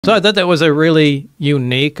So I thought that was a really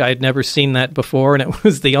unique. I'd never seen that before, and it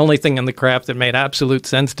was the only thing in the craft that made absolute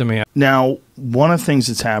sense to me. Now, one of the things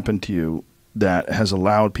that's happened to you that has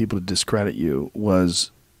allowed people to discredit you was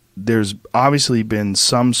there's obviously been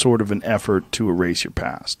some sort of an effort to erase your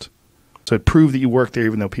past. So it proved that you worked there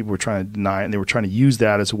even though people were trying to deny it, and they were trying to use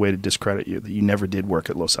that as a way to discredit you, that you never did work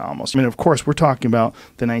at Los Alamos. I mean, of course, we're talking about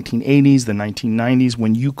the 1980s, the 1990s,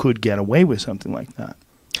 when you could get away with something like that.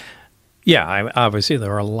 Yeah, obviously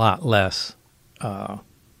there were a lot less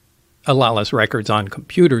records on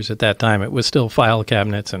computers at that time. It was still file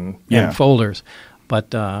cabinets and folders.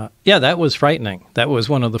 But that was frightening. That was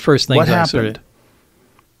one of the first things what I happened?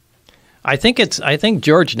 I think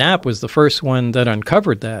George Knapp was the first one that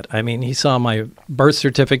uncovered that. I mean, he saw my birth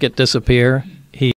certificate disappear.